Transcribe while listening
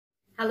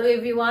Hello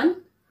everyone,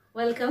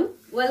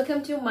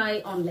 welcome to my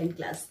online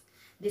class.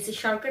 This is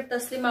Sharkat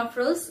Taslim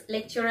Afroz,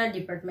 lecturer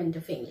Department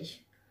of English.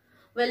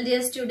 Well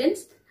dear students,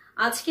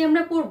 আজকে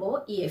আমরা পড়ব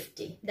EFT,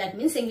 that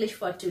means English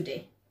for today.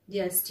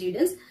 Dear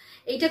students,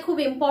 এটা খুব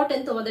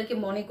important তোমাদেরকে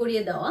মনে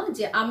করিয়ে দেওয়া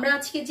যে আমরা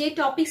আজকে যে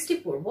টপিকসটি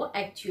পড়ব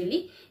অ্যাকচুয়ালি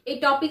এই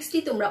টপিকসটি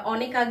তোমরা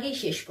অনেক আগেই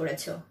শেষ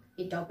করেছো।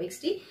 এই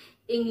টপিকসটি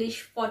English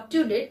for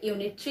today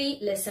unit 3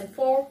 lesson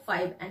 4,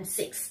 5 and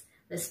 6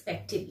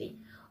 respectively.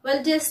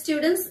 Well dear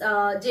students,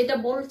 যেটা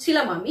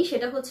বলছিলাম আমি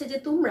সেটা হচ্ছে যে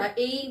তোমরা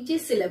এই যে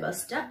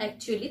সিলেবাসটা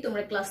অ্যাকচুয়ালি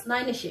তোমরা ক্লাস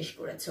 9 এ শেষ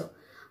করেছো।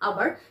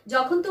 আবার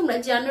যখন তোমরা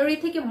জানুয়ারি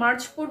থেকে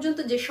মার্চ পর্যন্ত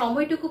যে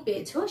সময়টুকু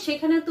পেয়েছো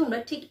সেখানে তোমরা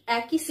ঠিক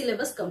একই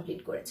সিলেবাস কমপ্লিট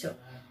করেছো।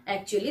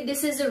 Actually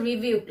this is a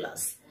review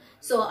class.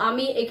 So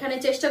আমি এখানে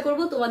চেষ্টা করব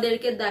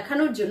তোমাদেরকে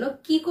দেখানোর জন্য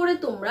কি করে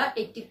তোমরা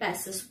একটি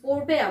প্যাসেজ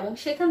পড়বে এবং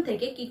সেখান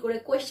থেকে কি করে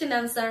কোয়েশ্চেন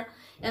অ্যান্সার,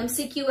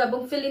 এমসিকিউ এবং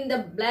fill in the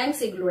blanks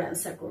এগুলোর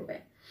অ্যান্সার করবে।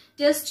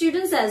 Dear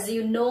students, as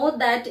you know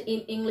that in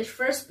English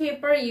first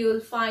paper you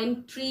will find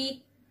 3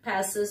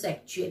 passages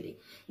actually,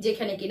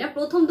 যেখানে কিনা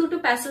প্রথম দুটো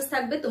প্যাসেজ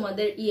থাকবে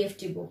তোমাদের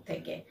EFT বুক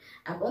থেকে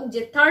এবং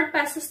যে থার্ড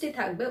প্যাসেজটি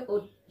থাকবে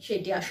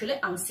সেটি আসলে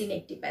আনসিন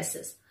একটি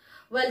passage.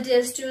 Well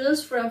dear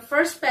students, from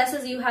first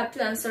passage you have to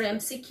answer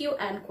MCQ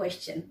and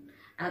question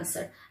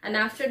answer, and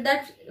after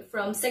that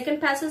from second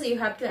passage you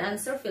have to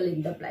answer fill in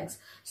the blanks.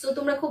 So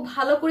তোমরা খুব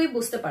ভালো করে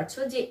বুঝতে পারছো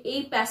যে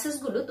এই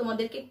প্যাসেজগুলো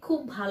তোমাদেরকে খুব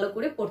ভালো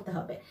করে পড়তে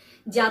হবে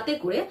যাতে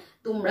করে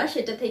তোমরা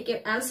সেটা থেকে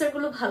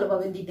অ্যানসারগুলো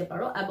ভালোভাবে দিতে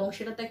পারো এবং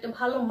সেটাতে একটা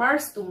ভালো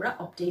মার্কস তোমরা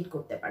অবটেইন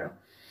করতে পারো।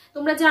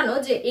 তোমরা জানো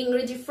যে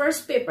ইংরেজি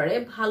ফার্স্ট পেপারে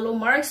ভালো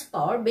মার্কস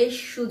পাওয়ার বেশ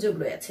সুযোগ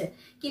রয়েছে,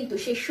 কিন্তু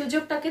সেই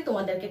সুযোগটাকে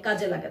তোমাদেরকে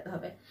কাজে লাগাতে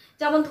হবে।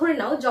 যেমন ধরে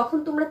নাও যখন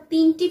তোমরা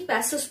 3টি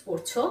প্যাসেজ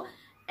পড়ছো,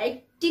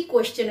 একটি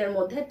কোয়েশ্চেনের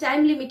মধ্যে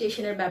টাইম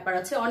লিমিটেশনের ব্যাপার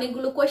আছে,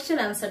 অনেকগুলো কোয়েশ্চেন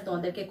অ্যান্সার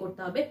তোমাদেরকে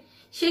করতে হবে,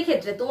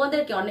 সেক্ষেত্রে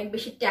তোমাদেরকে অনেক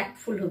বেশি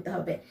ট্যাক্টফুল হতে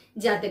হবে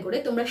যাতে করে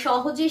তোমরা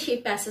সহজেই সেই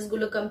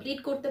প্যাসেজগুলো কমপ্লিট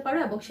করতে পারো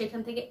এবং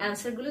সেখান থেকে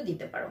অ্যান্সারগুলো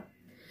দিতে পারো।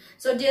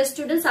 সো ডিয়ার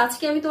স্টুডেন্টস,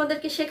 আজকে আমি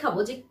তোমাদেরকে শেখাবো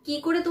যে কি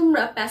করে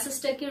তোমরা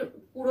প্যাসেজটাকে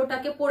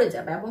পুরোটাকে পড়ে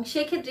যাবে এবং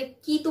সেক্ষেত্রে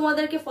কি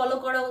তোমাদেরকে ফলো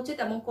করা উচিত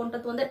এবং কোনটা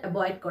তোমাদের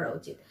অ্যাভয়েড করা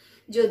উচিত।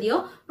 যদিও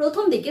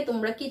প্রথম দিকে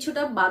তোমরা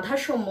কিছুটা বাধার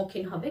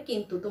সম্মুখীন হবে,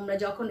 কিন্তু তোমরা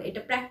যখন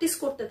এটা প্র্যাকটিস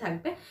করতে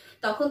থাকবে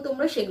তখন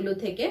তোমরা সেগুলো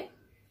থেকে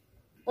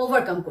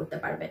ওভারকাম করতে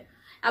পারবে।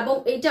 এবং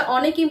এটা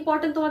অনেক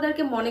ইম্পর্টেন্ট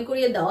তোমাদেরকে মনে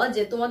করিয়ে দেওয়া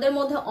যে তোমাদের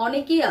মধ্যে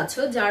অনেকেই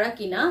আছো যারা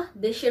কিনা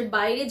দেশের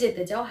বাইরে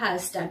যেতে চাও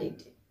হায়ার স্টাডির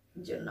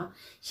জন্য।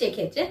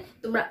 সেক্ষেত্রে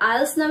তোমরা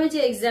আইএলস নামে যে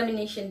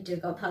এক্সামিনেশনটির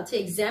কথা আছে,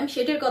 এক্সাম,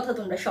 সেটার কথা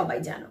তোমরা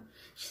সবাই জানো।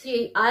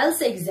 সেই আইএলস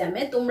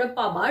এক্সামে তোমরা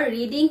পাবা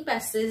রিডিং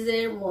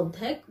প্যাসেজের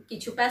মধ্যে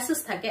কিছু প্যাসেজ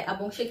থাকে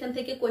এবং সেখান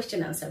থেকে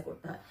কোয়েশ্চেন আনসার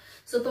করতে হয়।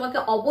 সো তোমাকে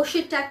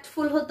অবশ্যই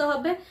ট্যাক্টফুল হতে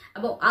হবে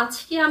এবং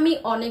আজকে আমি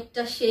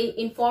অনেকটা সেই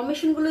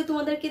ইনফরমেশনগুলোই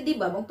তোমাদেরকে দিব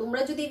এবং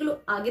তোমরা যদি এগুলো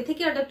আগে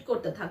থেকে অ্যাডাপ্ট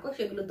করতে থাকো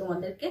সেগুলো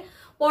তোমাদেরকে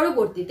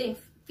পরবর্তীতে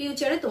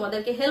ফিউচারে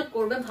তোমাদেরকে হেল্প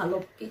করবে ভালো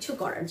কিছু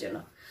করার জন্য।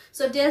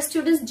 সো ডিয়ার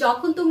স্টুডেন্টস,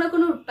 যখন তোমরা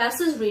কোনো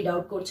প্যাসেজ রিড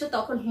আউট করছো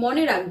তখন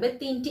মনে রাখবে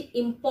 3টি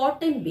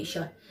ইম্পর্টেন্ট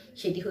বিষয়,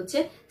 সেটি হচ্ছে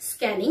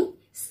scanning,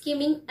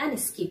 skimming and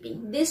skipping.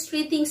 These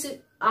 3 things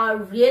are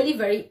really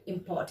very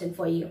important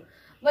for you.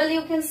 Well,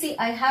 you can see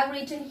I have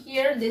written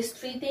here these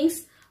 3 things.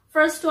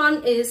 First one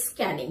is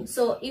scanning.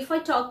 So if I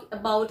talk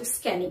about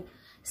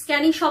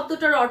scanning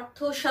শব্দটার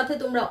অর্থর সাথে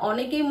তোমরা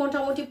অনেকেই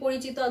মোটামুটি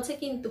পরিচিত আছে,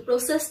 কিন্তু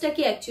প্রসেসটা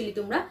কি অ্যাকচুয়ালি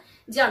তোমরা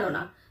জানো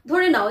না।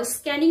 ধরে নাও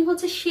স্ক্যানিং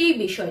হচ্ছে সেই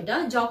বিষয়টা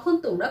যখন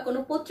তোমরা কোনো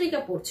পত্রিকা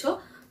পড়ছো,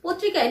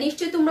 পত্রিকায়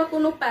নিশ্চয়ই তোমরা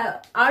কোনো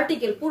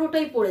আর্টিকেল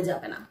পুরোটাই পড়ে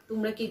যাবে না,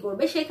 তোমরা কি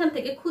করবে সেখান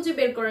থেকে খুঁজে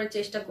বের করার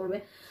চেষ্টা করবে।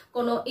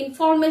 কোনো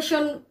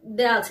ইনফরমেশন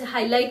দেওয়া আছে,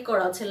 হাইলাইট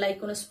করা আছে, লাইক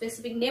কোনো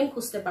স্পেসিফিক নেম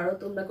খুঁজতে পারো,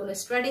 তোমরা কোনো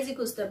স্ট্র্যাটেজি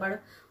খুঁজতে পারো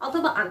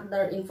অথবা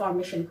আদার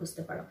ইনফরমেশন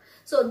খুঁজতে পারো।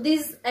 So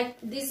this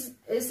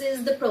is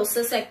the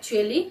process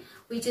actually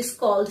which is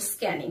called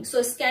scanning. So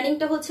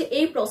স্ক্যানিংটা হচ্ছে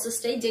এই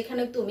প্রসেসটাই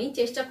যেখানে তুমি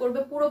চেষ্টা করবে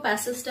পুরো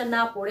প্যাসেজটা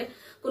না পড়ে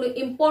কোনো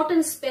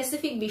ইম্পর্টেন্ট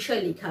স্পেসিফিক বিষয়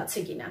লেখা আছে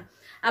কিনা,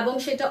 এবং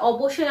সেটা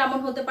অবশ্যই এমন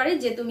হতে পারে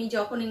যে তুমি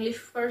যখন ইংলিশ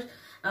ফার্স্ট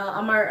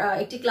আমার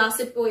একটি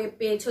ক্লাসে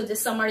পেয়েছো যে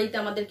সামারিতে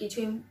আমাদের কিছু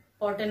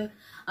ইম্পর্টেন্ট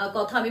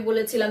কথা আমি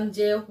বলেছিলাম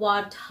যে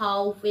হোয়াট,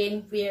 হাউ, ওয়েন,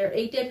 ওয়ের,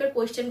 এই টাইপের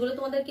কোয়েশ্চেনগুলো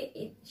তোমাদেরকে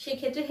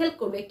সেক্ষেত্রে হেল্প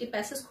করবে একটি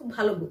প্যাসেজ খুব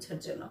ভালো বোঝার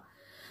জন্য।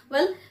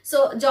 ওয়েল, সো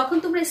যখন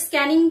তোমরা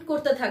স্ক্যানিং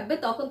করতে থাকবে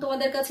তখন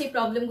তোমাদের কাছে এই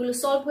প্রবলেমগুলো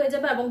সলভ হয়ে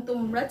যাবে এবং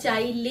তোমরা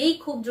চাইলেই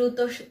খুব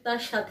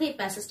দ্রুততার সাথে এই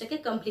প্যাসেজটাকে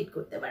কমপ্লিট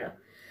করতে পারো।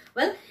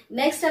 ওয়েল,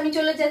 নেক্সট আমি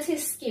চলে যাচ্ছি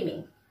স্কিমিং।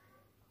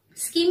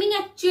 স্কিমিং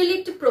অ্যাকচুয়ালি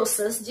একটা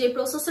প্রসেস, যে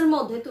প্রসেসের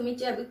মধ্যে তুমি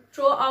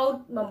থ্রো আউট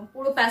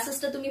পুরো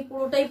প্যাসেজটা তুমি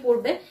পুরোটাই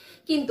পড়বে,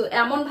 কিন্তু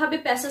এমন ভাবে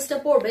প্যাসেজটা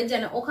পড়বে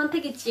যেন ওখান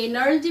থেকে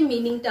জেনারেল যে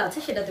মিনিংটা আছে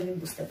সেটা তুমি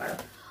বুঝতে পারো।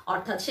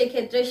 অর্থাৎ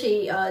সেক্ষেত্রে সেই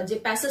যে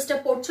প্যাসেজটা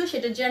পড়ছো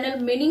সেটা জেনারেল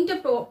মিনিংটা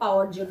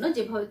পাওয়ার জন্য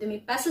যেভাবে তুমি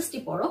প্যাসেজটি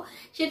পড়ো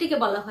সেটিকে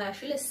বলা হয়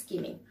আসলে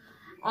skimming.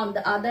 On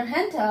the other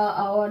hand,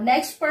 our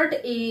next part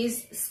is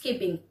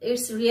skipping.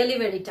 It's really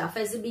very tough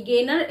as a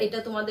beginner. এটা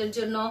তোমাদের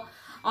জন্য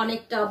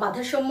অনেকটা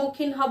বাধার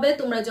সম্মুখীন হবে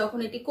তোমরা যখন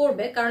এটি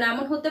করবে, কারণ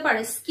এমন হতে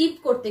পারে স্কিপ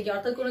করতে গিয়ে,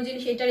 অর্থাৎ কোনো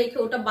জিনিস এটা রেখে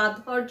ওটা বাদ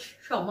হওয়ার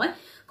সময়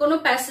কোনো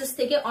প্যাসেজ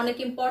থেকে অনেক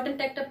ইম্পর্টেন্ট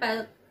একটা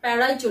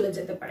প্যারাই চলে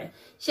যেতে পারে।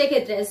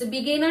 সেক্ষেত্রে অ্যাজ এ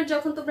বিগিনার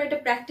যখন তোমরা এটা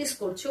প্র্যাকটিস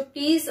করছো,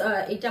 প্লিজ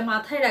এটা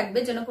মাথায় রাখবে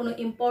যেন কোনো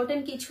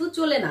ইম্পর্টেন্ট কিছু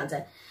চলে না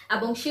যায়,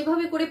 এবং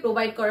সেভাবে করে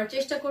প্রোভাইড করার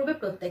চেষ্টা করবে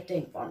প্রত্যেকটা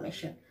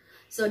information.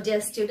 So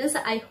dear students,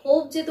 I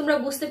hope যে তোমরা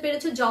বুঝতে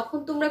পেরেছো যখন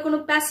তোমরা কোনো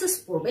প্যাসেজ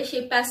পড়বে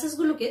সেই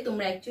প্যাসেজগুলোকে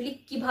তোমরা অ্যাকচুয়ালি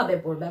কিভাবে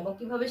পড়বে এবং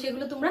কিভাবে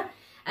সেগুলো তোমরা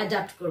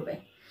অ্যাডাপ্ট করবে।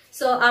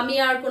 সো আমি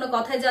আর কোনো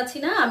কথায় যাচ্ছি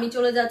না, আমি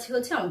চলে যাচ্ছি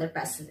হচ্ছে আমাদের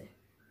প্যাসেজে।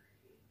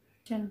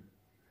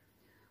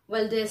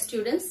 Well, dear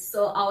students, so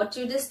our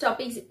today's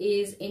topic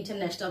is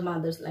International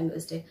Mothers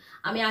Language Day.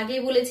 আমি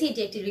আগেই বলেছি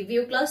এটি একটি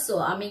রিভিউ ক্লাস, সো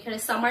আমি এখানে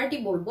সামারিটি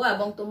বলবো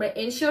এবং তোমরা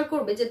এনশিওর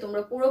করবে যে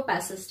তোমরা পুরো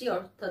প্যাসেজটি,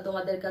 অর্থাৎ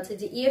তোমাদের কাছে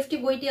যে ইএফটি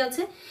বইটি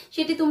আছে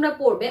সেটি তোমরা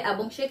পড়বে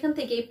এবং সেখান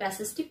থেকে এই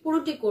প্যাসেজটি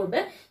পুরোটি করবে,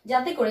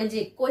 যাতে করে যে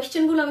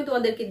কোয়েশ্চেনগুলো আমি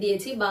তোমাদেরকে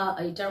দিয়েছি বা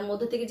এটার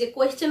মধ্যে থেকে যে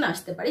কোয়েশ্চেন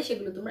আসতে পারে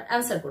সেগুলো তোমরা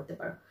অ্যান্সার করতে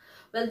পারো।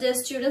 Well, dear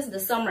students,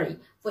 the summary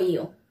for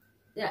you.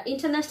 The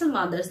International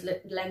Mothers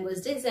Language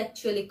Day is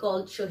actually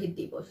called Shohid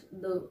Divos.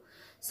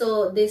 So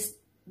this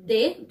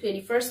day,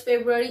 21st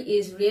February,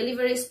 is really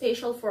very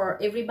special for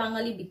every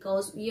Bengali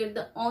because we are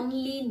the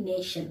only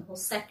nation who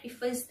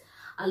sacrificed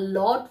a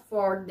lot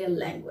for their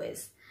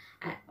language.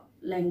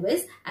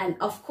 And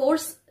of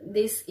course,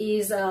 this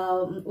is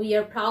we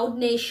are proud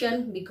nation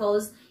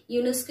because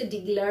UNESCO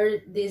declared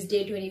this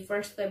day,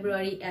 21st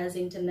February, as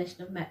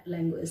International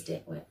Language Day,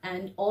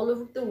 and all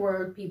over the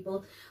world people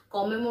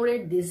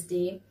commemorate this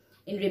day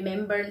in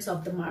remembrance of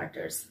the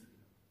martyrs.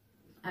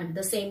 At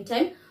the same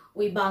time,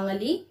 we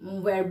Bengali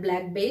wear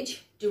black badge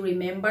to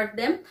remember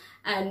them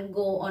and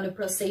go on a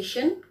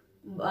procession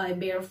by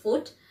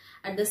barefoot.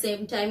 At the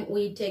same time,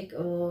 we take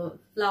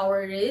flower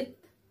wreath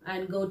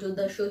and go to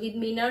the Shohid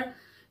Minar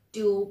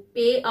to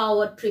pay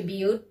our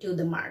tribute to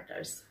the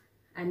martyrs.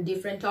 And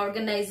different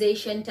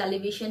organization,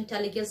 television,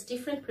 telecast,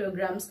 different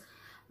programs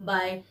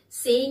by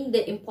saying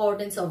the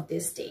importance of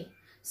this day.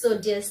 So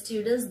dear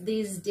students,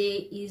 this day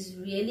is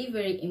really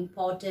very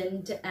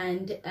important,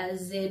 and as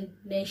a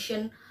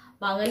nation,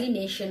 Bengali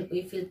nation, we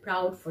feel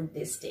proud for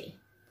this day.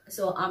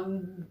 So আমি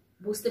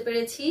বুঝতে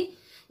পেরেছি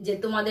যে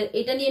তোমাদের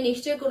এটা নিয়ে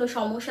নিশ্চয়ই কোনো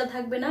সমস্যা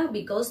থাকবে না,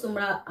 বিকজ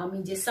তোমরা আমি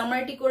যে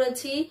সামারিটি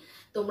করেছি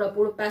তোমরা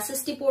পুরো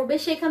প্যাসেজটি পড়বে,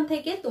 সেখান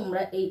থেকে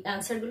তোমরা এই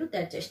অ্যান্সারগুলো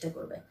দেওয়ার চেষ্টা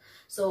করবে।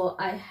 So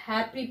I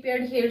have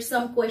prepared here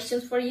some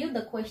questions for you.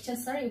 The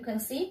questions are, you can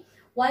see,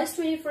 why is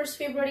 21st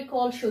February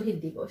called Shohid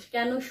Divos?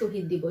 কেন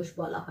শহীদ দিবস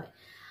বলা হয়?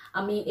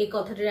 আমি এই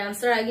কথাটার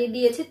অ্যান্সার আগে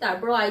দিয়েছি,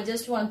 তারপর I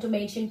just want to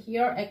mention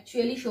here,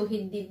 actually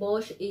Shohid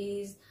Divos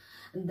is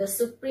the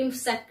supreme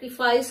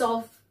sacrifice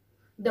of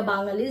the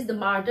Bengalis, the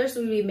martyrs.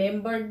 We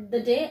remember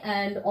the day,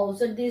 and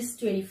also this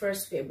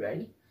 21st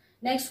February.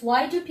 Next,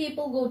 why do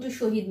people go to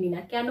Shohid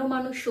Minar? Keno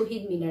manush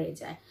Shohid Minare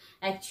jay?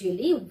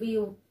 Actually, we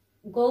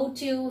go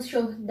to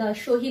the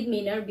Shohid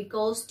Minar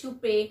because to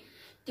pay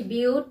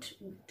tribute,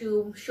 to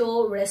show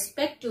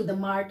respect to the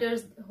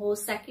martyrs who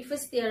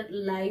sacrificed their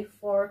life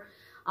for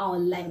our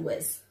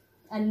language.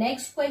 And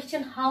next question,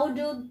 how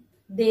do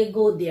they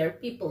go there?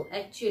 People,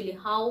 actually,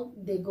 how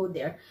they go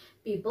there?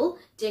 People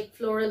take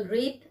floral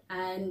wreath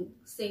and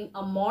sing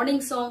a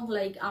morning song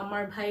like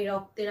Amar Bhai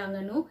Rokte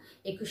Rangano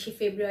 21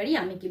 February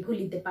Ami ki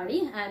bhulite pari,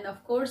 and of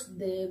course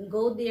they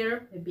go there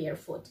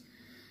barefoot.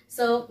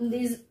 So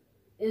this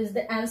is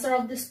the answer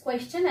of this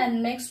question. And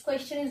next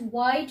question is,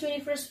 why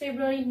 21st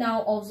February now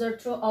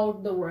observed throughout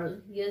the world?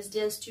 Yes,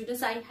 dear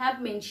students, I have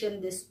mentioned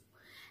this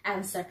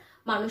answer.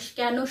 মানুষ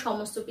কেন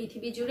সমস্ত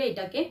পৃথিবী জুড়ে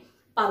এটাকে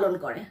পালন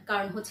করে?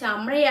 কারণ হচ্ছে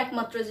আমরাই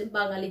একমাত্র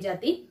বাঙালি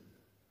জাতি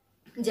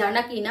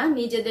যারা কিনা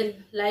নিজেদের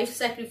লাইফ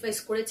স্যাক্রিফাইস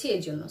করেছি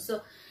এর জন্য। সো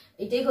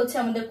এটাই হচ্ছে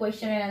আমাদের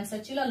কোয়েশ্চেনের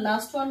অ্যান্সার ছিল।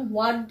 Last one,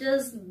 what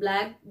does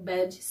black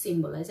badge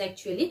symbolise?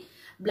 Actually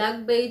black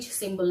badge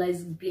symbolise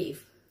grief.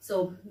 So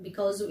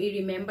because we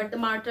remember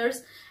the martyrs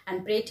and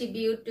pay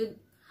tribute to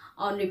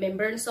on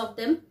remembrance of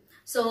them,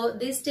 so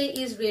this day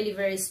is really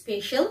very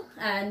special.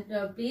 And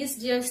please,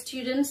 dear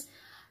students,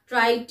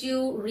 try to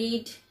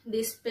read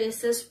these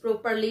passages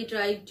properly,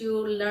 try to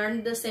learn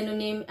the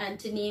synonym,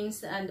 antonyms,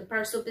 and the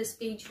parts of the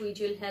speech which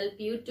will help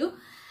you to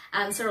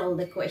answer all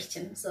the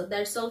questions. So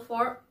that's all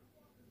for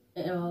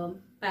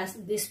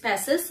this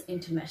passage,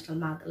 International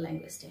Mother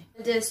Language Day.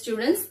 Dear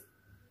students,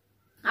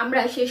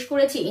 আমরা শেষ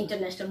করেছি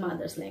international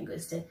mothers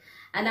language day,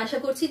 and আশা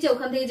করছি যে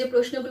ওখান থেকে যে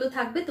প্রশ্নগুলো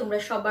থাকবে তোমরা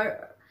সবার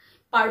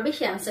পারবে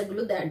সেই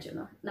অ্যান্সারগুলো দেওয়ার জন্য।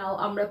 নাও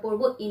আমরা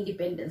পড়বো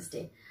independence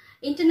day.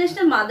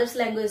 International mothers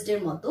language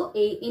ডের মতো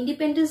এই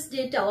ইন্ডিপেন্ডেন্স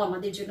ডেটাও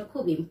আমাদের জন্য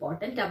খুব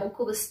ইম্পর্ট্যান্ট এবং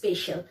খুব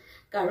স্পেশাল,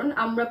 কারণ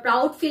আমরা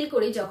প্রাউড ফিল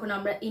করি যখন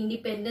আমরা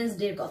ইন্ডিপেন্ডেন্স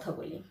ডের কথা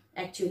বলি।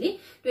 অ্যাকচুয়ালি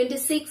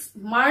 26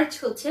 মার্চ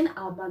হচ্ছেন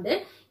আমাদের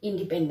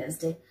ইন্ডিপেন্ডেন্স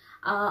ডে।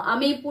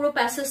 আমি পুরো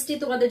প্যাসেজটি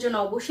তোমাদের জন্য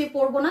অবশ্যই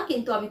পড়বো না,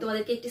 কিন্তু আমি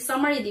তোমাদেরকে একটি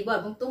সামারি দিব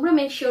এবং তোমরা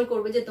মেক শিওর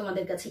করবে যে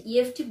তোমাদের কাছে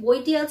ইএফটি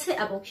বইটি আছে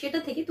এবং সেটা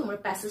থেকে তোমরা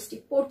প্যাসেজটি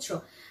পড়ছো,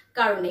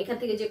 কারণ এখান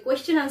থেকে যে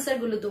কোয়েশ্চেন আনসার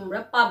গুলো তোমরা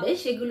পাবে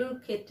সেগুলোর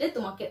ক্ষেত্রে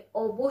তোমাকে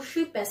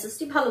অবশ্যই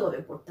প্যাসেজটি ভালোভাবে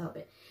পড়তে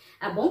হবে।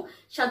 এবং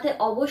সাথে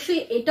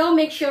অবশ্যই এটাও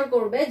মেক শিওর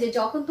করবে যে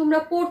যখন তোমরা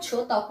পড়ছো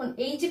তখন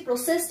এই যে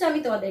প্রসেসটা আমি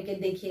তোমাদেরকে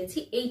দেখিয়েছি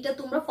এইটা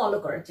তোমরা ফলো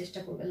করার চেষ্টা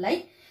করবে।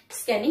 লাইক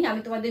স্ক্যানিং,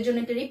 আমি তোমাদের জন্য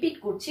এটা রিপিট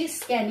করছি,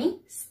 scanning,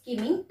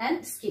 skimming and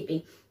skipping,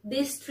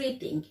 this three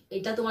thing.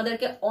 এটা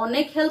তোমাদেরকে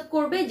অনেক হেল্প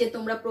করবে যে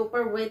তোমরা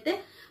প্রপার ওয়েতে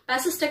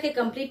প্যাসেজটাকে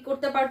কমপ্লিট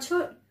করতে পারছো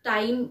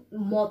টাইম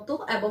মতো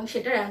এবং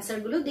সেটার অ্যান্সার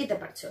গুলো দিতে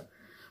পারছো।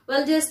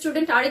 ওয়েল ডিয়ার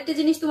স্টুডেন্ট, আরেকটা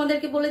জিনিস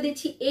তোমাদেরকে বলে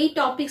দিচ্ছি, এই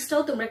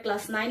টপিক্সটাও তোমরা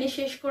ক্লাস 9-এ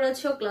শেষ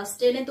করেছো, ক্লাস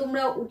 10-এ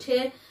তোমরা উঠে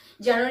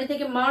জানুয়ারি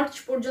থেকে মার্চ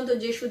পর্যন্ত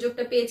যে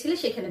সুযোগটা পেয়েছিলে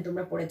সেখানে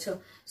তোমরা পড়েছো।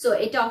 সো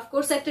এটা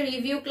অফকোর্স একটা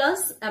রিভিউ ক্লাস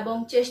এবং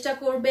চেষ্টা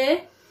করবে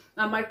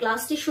আমার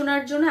ক্লাসটি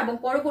শোনার জন্য এবং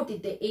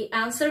পরবর্তীতে এই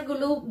অ্যান্সার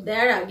গুলো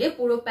দেওয়ার আগে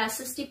পুরো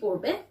প্যাসেজটি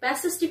পড়বে,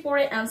 প্যাসেজটি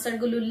পড়ে অ্যান্সার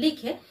গুলো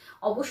লিখে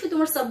অবশ্যই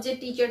তোমার সাবজেক্ট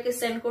টিচারকে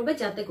সেন্ড করবে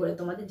যাতে করে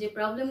তোমাদের যে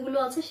প্রবলেম গুলো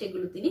আছে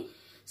সেগুলো তিনি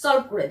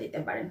সলভ করে দিতে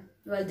পারেন।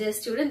 Well dear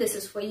student, this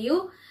is for you.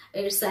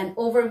 It's an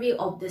overview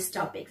of this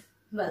topic.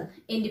 Well,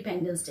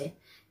 Independence Day.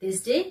 This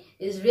day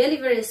is really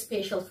very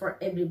special for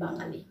every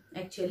Bengali.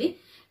 Actually,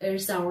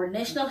 it's our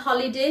national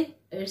holiday.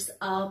 It's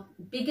our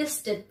biggest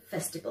state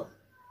festival.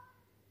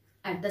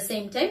 At the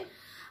same time,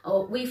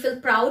 we feel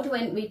proud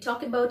when we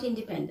talk about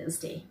Independence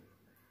Day.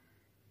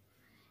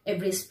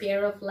 Every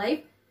sphere of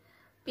life,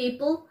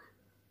 people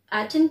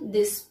attend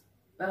this,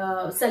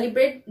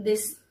 celebrate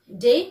this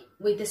day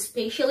with a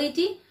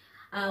speciality.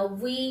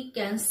 We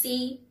can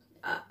see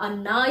a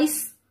nice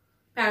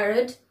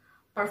parade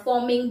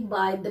performing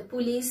by the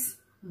police,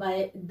 by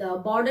the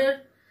border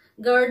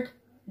guard,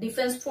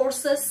 defense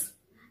forces,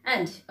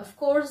 and of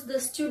course the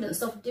students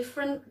of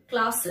different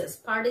classes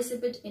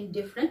participate in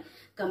different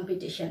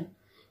competition.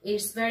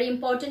 It's very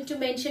important to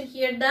mention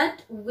here that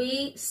we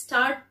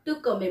start to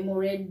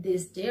commemorate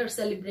this day or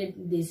celebrate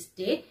this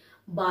day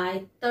by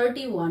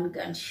 31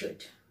 gun shoot.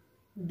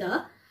 The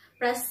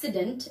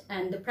President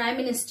and the Prime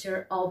Minister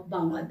of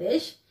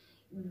Bangladesh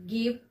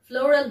give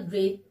floral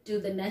wreath to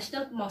the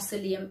National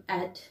Mausoleum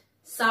at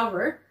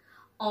Savar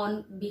on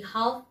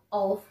behalf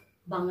of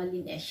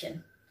Bengali nation.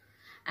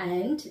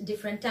 And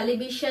different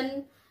television,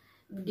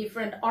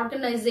 different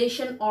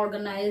organization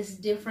organize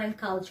different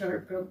cultural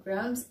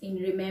programs in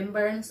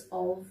remembrance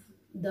of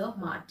the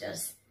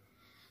martyrs.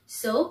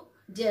 So,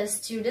 dear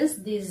students,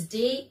 this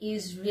day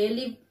is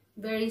really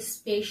very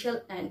special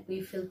and we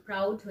feel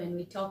proud when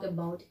we talk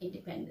about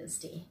Independence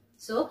Day.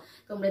 So,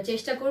 তোমরা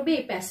চেষ্টা করবে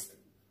এই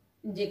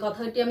যে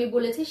কথাটি আমি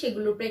বলেছি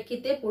সেগুলোর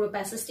প্রেক্ষিতে পুরো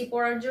প্যাসেজটি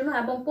পড়ার জন্য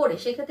এবং পড়ে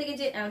সেখান থেকে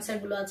যে অ্যান্সার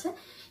গুলো আছে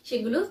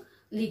সেগুলো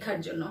লেখার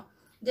জন্য।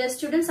 যে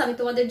স্টুডেন্টস, আমি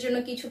তোমাদের জন্য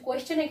কিছু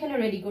কোয়েশ্চেন এখানে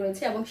রেডি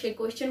করেছি এবং সেই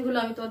কোয়েশ্চেন গুলো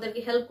আমি তোমাদেরকে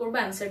হেল্প করবো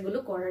অ্যান্সার গুলো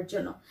করার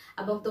জন্য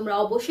এবং তোমরা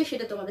অবশ্যই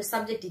সেটা তোমাদের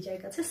সাবজেক্ট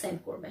টিচারের কাছে সেন্ড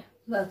করবে।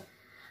 Well,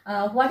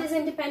 what is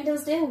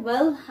Independence Day?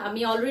 Well,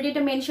 আমি already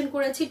এটা মেনশন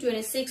করেছি,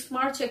 26th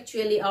March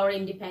actually our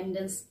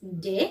Independence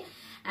Day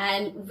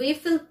and we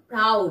feel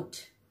proud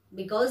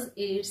because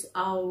it's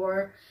our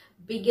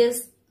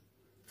biggest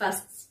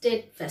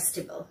state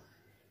festival.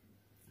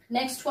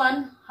 Next one,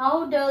 how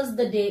does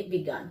the day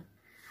begin?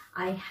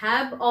 I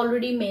have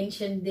already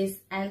mentioned this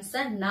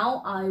answer. Now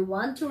I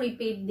want to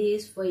repeat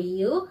this for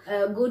you.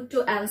 Good to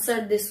answer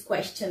these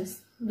questions.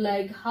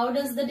 Like, how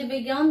does the day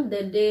begin?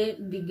 The day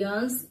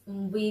begins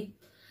with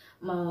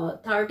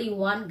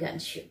 31 gun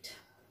shoot.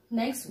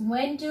 Next,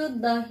 when do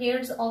the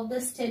heads of the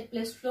state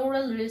place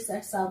floral wreaths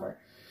at Savar?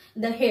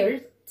 The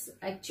heads,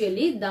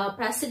 actually, the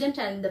President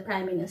and the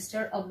Prime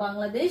Minister of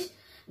Bangladesh,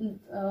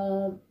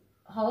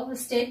 have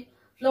state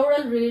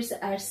floral wreaths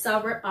at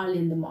Savar early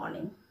in the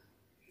morning.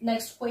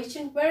 Next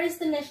question, where is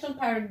the National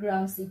Parade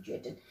Ground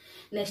situated?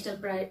 National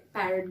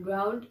Parade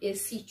Ground is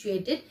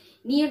situated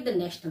near the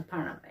National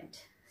Parliament.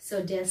 So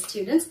dear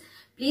students,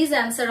 please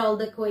answer all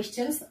the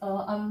questions.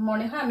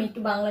 মনে হয় আমি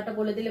একটু বাংলাটা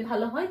বলে দিলে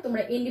ভালো হয়।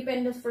 তোমরা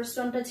ইন্ডিপেন্ডেন্স ফার্স্ট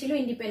ওয়ানটা ছিল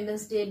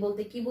ইন্ডিপেন্ডেন্স ডে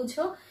বলতে কি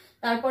বুঝো,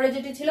 তারপরে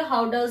যেটা ছিল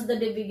how does the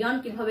day began,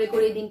 কিভাবে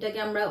করে এই দিনটাকে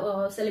আমরা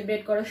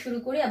সেলিব্রেট করা শুরু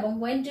করি, এবং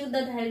when do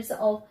the heads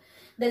of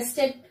the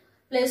state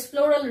place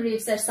floral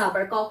wreaths at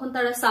Sabar, কখন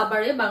তারা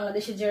সাবারে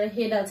বাংলাদেশের যারা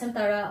হেড আছেন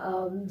তারা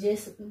যে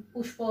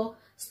পুষ্প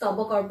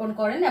স্তবক অর্পণ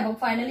করেন, এবং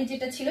ফাইনালি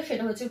যেটা ছিল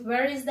সেটা হচ্ছে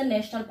where is the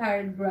National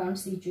Parade Ground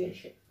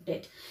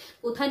situated,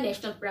 কোথায়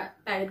national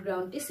parade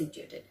গ্রাউন্ডটি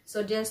situated. So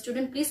dear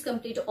student, please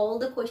complete all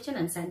the question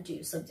and send to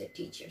your subject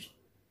teacher.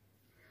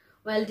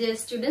 Well dear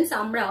students,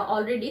 আমরা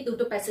অলরেডি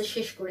দুটো প্যাসেজ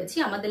শেষ করেছি।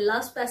 আমাদের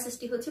লাস্ট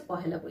প্যাসেজটি হচ্ছে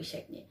পহেলা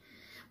বৈশাখ নিয়ে।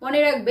 মনে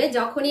রাখবে,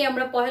 যখনই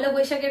আমরা পহেলা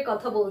বৈশাখের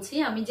কথা বলছি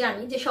আমি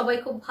জানি যে সবাই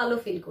খুব ভালো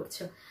ফিল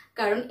করছো,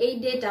 কারণ এই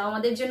ডেটা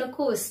আমাদের জন্য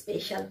খুব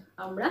স্পেশাল।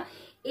 আমরা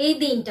এই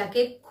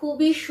দিনটাকে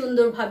খুবই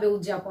সুন্দরভাবে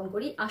উদযাপন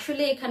করি।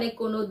 আসলে এখানে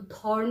কোনো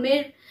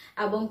ধর্মের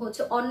এবং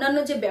হচ্ছে অন্যান্য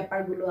যে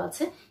ব্যাপারগুলো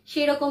আছে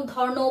সেরকম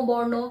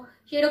বর্ণ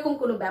সেরকম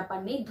কোনো ব্যাপার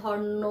নেই।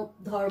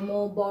 ধর্ম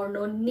বর্ণ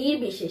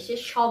নির্বিশেষে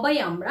সবাই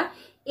আমরা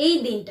এই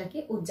দিনটাকে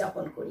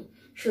উদযাপন করি।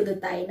 শুধু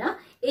তাই না,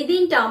 এই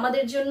দিনটা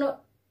আমাদের জন্য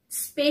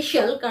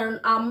স্পেশাল কারণ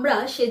আমরা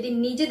সেদিন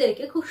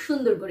নিজেদেরকে খুব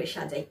সুন্দর করে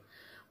সাজাই।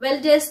 ওয়েল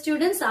ডিয়ার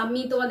স্টুডেন্টস,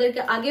 আমি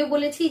তোমাদেরকে আগেও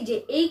বলেছি যে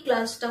এই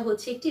ক্লাসটা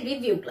হচ্ছে একটি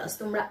রিভিউ ক্লাস।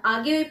 তোমরা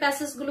আগে ওই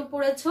প্যাসেজগুলো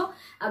পড়েছো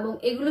এবং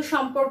এগুলো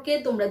সম্পর্কে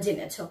তোমরা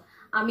জেনেছো।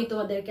 আমি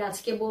তোমাদেরকে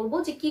আজকে বলবো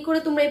যে কি করে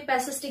তোমরা এই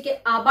প্যাসেজটিকে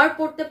আবার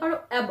পড়তে পারো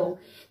এবং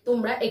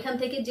তোমরা এখান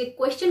থেকে যে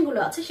কোয়েশ্চেনগুলো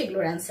আছে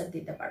সেগুলোর অ্যান্সার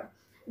দিতে পারো।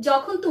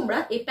 যখন তোমরা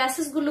এই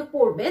প্যাসেজগুলো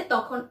পড়বে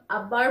তখন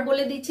আবার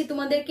বলে দিচ্ছি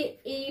তোমাদেরকে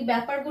এই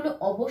ব্যাপারগুলো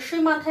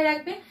অবশ্যই মাথায়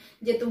রাখবে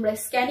যে তোমরা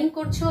স্ক্যানিং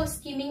করছো,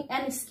 স্কিমিং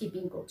এন্ড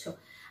স্কিপিং করছো।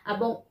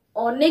 এবং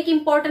অনেক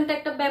ইম্পর্ট্যান্ট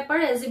একটা ব্যাপার,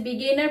 as a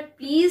beginner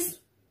please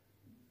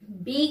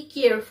be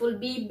careful,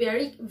 be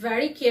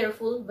very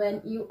careful when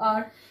you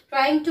are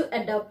trying to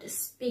adopt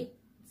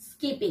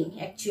skipping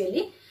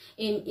actually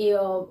in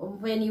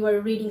when you are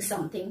reading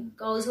something,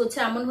 cause হচ্ছে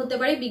এমন হতে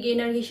পারে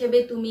বিগিনার হিসেবে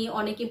তুমি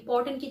অনেক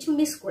ইম্পর্টেন্ট কিছু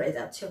মিস করে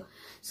যাচ্ছ।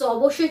 সো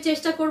অবশ্যই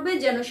চেষ্টা করবে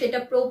যেন সেটা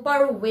প্রপার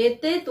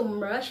ওয়েতে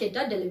তোমরা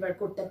সেটা ডেলিভার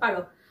করতে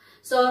পারো।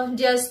 So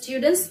dear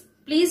students,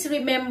 please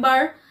remember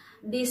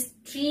this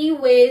 3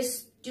 ways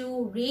to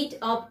read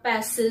a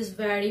passage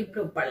very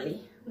properly.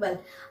 Well,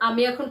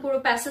 আমি এখন পুরো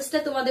প্যাসেজটা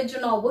তোমাদের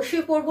জন্য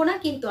অবশ্যই পড়বো না,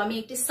 কিন্তু আমি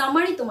একটি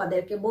সামারি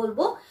তোমাদেরকে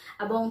বলবো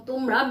এবং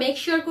তোমরা মেক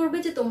শিওর করবে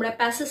যে তোমরা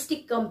প্যাসেজটি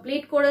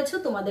কমপ্লিট করেছো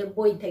তোমাদের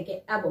বই থেকে।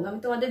 এবং আমি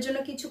তোমাদের জন্য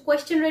কিছু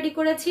কোয়েশ্চেন রেডি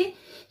করেছি,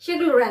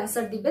 সেগুলোর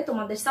অ্যান্সার দিবে,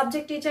 তোমাদের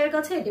সাবজেক্ট টিচারের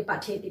কাছে এটি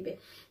পাঠিয়ে দিবে,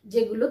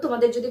 যেগুলো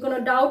তোমাদের যদি কোনো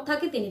ডাউট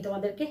থাকে তিনি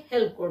তোমাদেরকে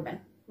হেল্প করবেন।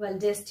 Well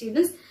dear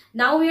students,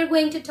 now we are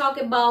going to talk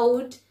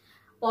about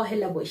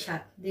Pohela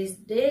Boishakh. This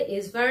day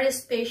is very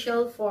special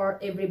for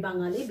every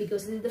Bengali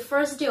because it is the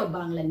first day of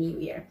Bangla New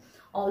Year.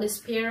 All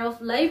sphere of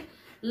life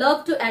love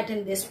to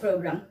attend this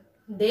program.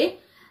 They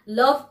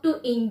love to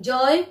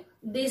enjoy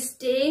this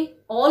day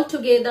all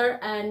together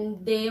and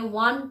they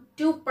want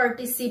to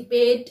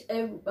participate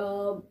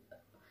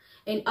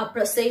in a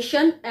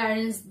procession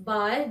arranged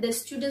by the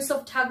students of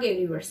Dhaka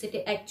University,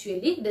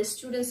 actually the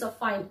students of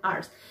fine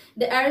arts.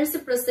 They arrange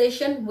the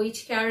procession which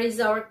carries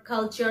our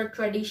culture,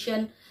 tradition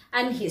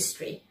and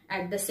history.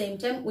 At the same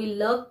time, we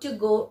love to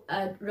go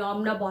at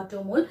Ramna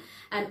Batomul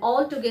and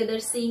all together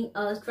sing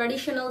a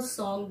traditional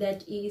song that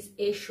is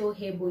Esho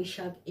He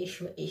Boishakh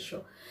Esho Esho.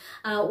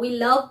 We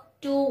love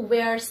to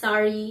wear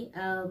sari.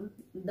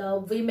 The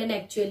women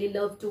actually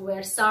love to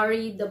wear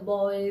sari. The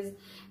boys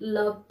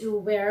love to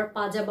wear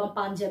pajama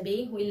Punjabi.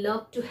 We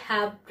love to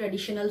have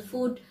traditional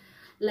food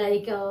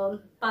like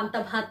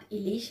panta bhat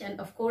ilish and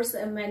of course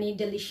many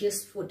delicious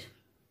food.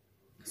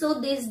 So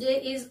this day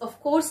is of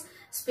course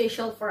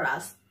special for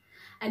us.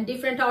 And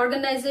different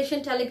organization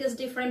telecast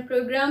different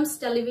programs,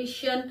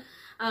 television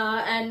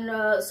and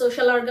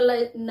social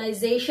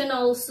organization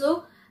also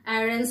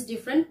arrange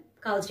different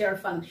cultural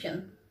function.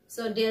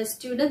 So dear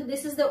students,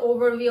 this is the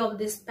overview of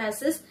this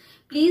passage.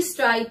 Please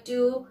try to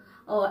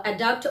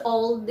adapt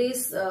all this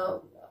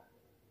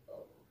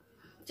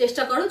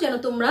চেষ্টা করো যেন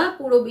তোমরা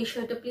পুরো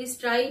বিষয়টা please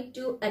try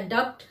to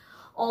adapt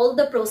all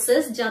the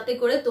process, যাতে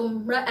করে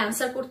তোমরা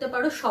answer করতে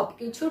পারো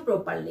সবকিছু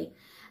প্রপারলি।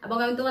 এবং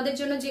আমি তোমাদের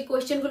জন্য যে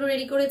কোয়েশ্চেনগুলো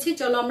রেডি করেছি,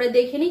 চলো আমরা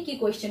দেখে নিই কি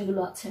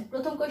কোয়েশ্চেনগুলো আছে।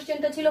 প্রথম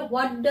কোয়েশ্চেনটা ছিল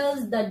what does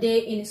the day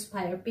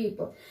inspire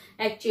people.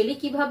 Actually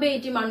কিভাবে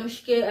এটি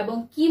মানুষকে এবং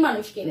কি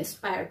মানুষকে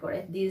ইন্সপায়ার করে।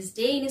 This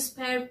day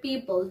inspire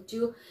people to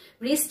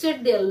restart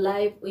their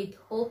life with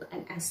hope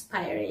and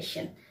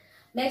aspiration.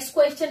 Next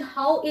question,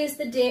 how is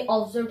the day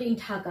observed in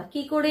Dhaka.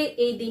 কি করে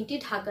এই দিনটি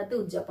ঢাকাতে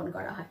উদযাপন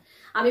করা হয়।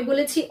 আমি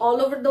বলেছি all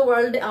over the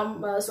world,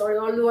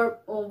 all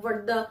over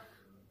the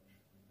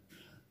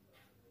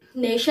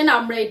nation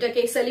আমরা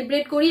এটাকে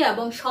সেলিব্রেট করি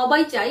এবং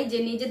সবাই চাই যে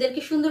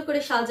নিজেদেরকে সুন্দর করে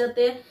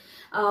সাজাতে।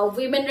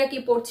 উইমেনরা কি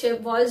পড়ছে,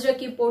 বয়েজরা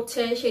কি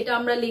পড়ছে সেটা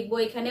আমরা লিখবো।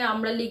 এখানে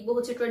আমরা লিখবো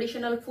হচ্ছে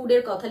ট্রেডিশনাল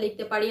ফুডের কথা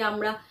লিখতে পারি,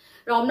 আমরা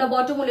রমনা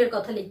বটমূলের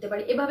কথা লিখতে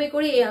পারি। এভাবে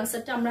করে এই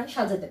আনসারটা আমরা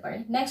সাজাতে পারি।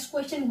 Next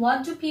question, what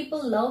do people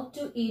love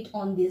to it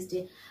on this day.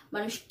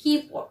 মানুষ কি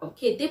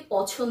খেতে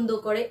পছন্দ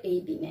করে এই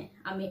দিনে।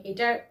 আমি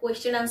এটার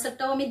কোয়েশ্চেন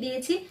আনসারটাও আমি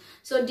দিয়েছি।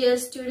 So dear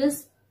students,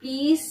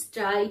 please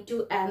try to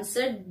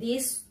answer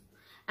this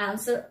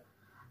answer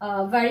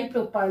very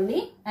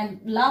properly. And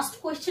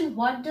last question,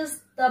 what does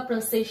the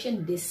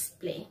procession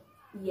display?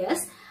 Yes,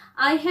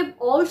 I have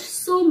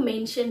also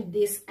mentioned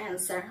this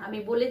answer. আমি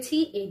বলেছি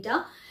এটা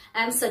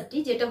অ্যান্সারটি,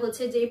 যেটা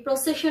হচ্ছে যে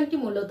প্রসেশনটি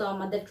মূলত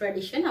আমাদের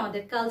ট্র্যাডিশন,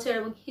 আমাদের কালচার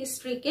এবং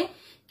হিস্ট্রিকে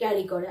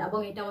ক্যারি করে এবং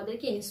এটা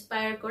আমাদেরকে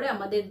ইন্সপায়ার করে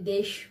আমাদের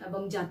দেশ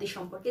এবং জাতি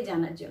সম্পর্কে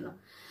জানার জন্য।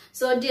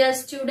 সো ডিয়ার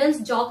স্টুডেন্টস,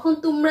 যখন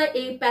তোমরা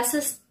এই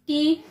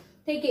প্যাসেজটি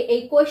থেকে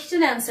এই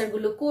কোয়েশ্চেন অ্যান্সার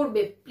গুলো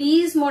করবে,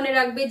 প্লিজ মনে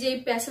রাখবে যে এই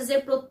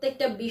প্যাসেজের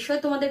প্রত্যেকটা বিষয়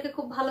তোমাদেরকে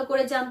খুব ভালো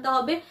করে জানতে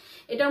হবে।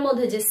 এটার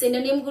মধ্যে যে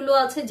সিনোনিম গুলো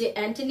আছে, যে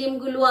অ্যান্টোনিম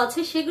গুলো আছে,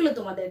 সেগুলো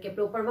তোমাদেরকে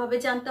প্রপার ভাবে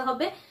জানতে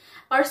হবে,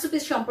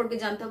 পার্টিসিপিস সম্পর্কে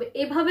জানতে হবে।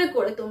 এভাবে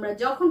করে তোমরা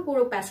যখন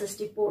পুরো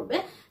প্যাসেজটি পড়বে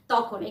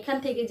তখন এখান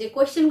থেকে যে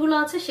কোয়েশ্চেন গুলো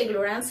আছে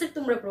সেগুলোর অ্যান্সার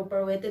তোমরা প্রপার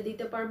ওয়েতে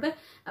দিতে পারবে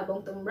এবং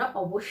তোমরা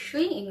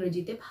অবশ্যই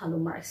ইংরেজিতে ভালো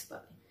মার্কস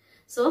পাবে।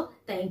 So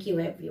thank you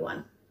everyone.